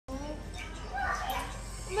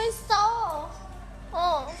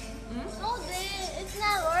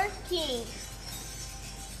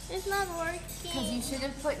Because you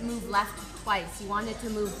shouldn't put move left twice. You wanted to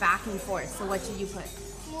move back and forth. So what should you put?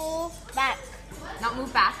 Move back. Not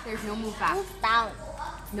move back. There's no move back. Move down.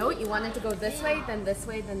 No, you want it to go this way, then this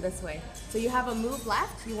way, then this way. So you have a move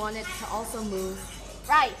left. You want it to also move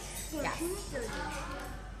Right. yes.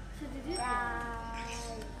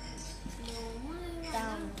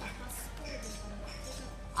 Down.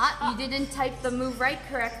 Ah, you didn't type the move right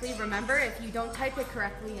correctly. Remember, if you don't type it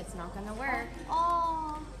correctly, it's not gonna work.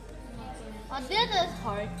 Oh. This is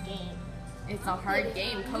hard game. It's a hard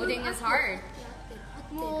game. Coding is hard.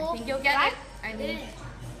 I Move. think you'll get right. it. I mean,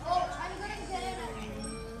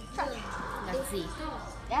 let's see.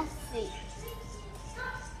 Let's see.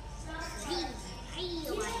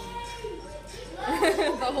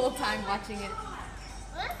 The whole time watching it.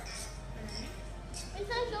 What? Is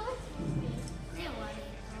that so?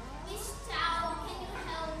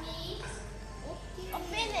 I'm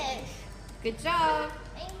finished. Good job.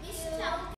 Thank you.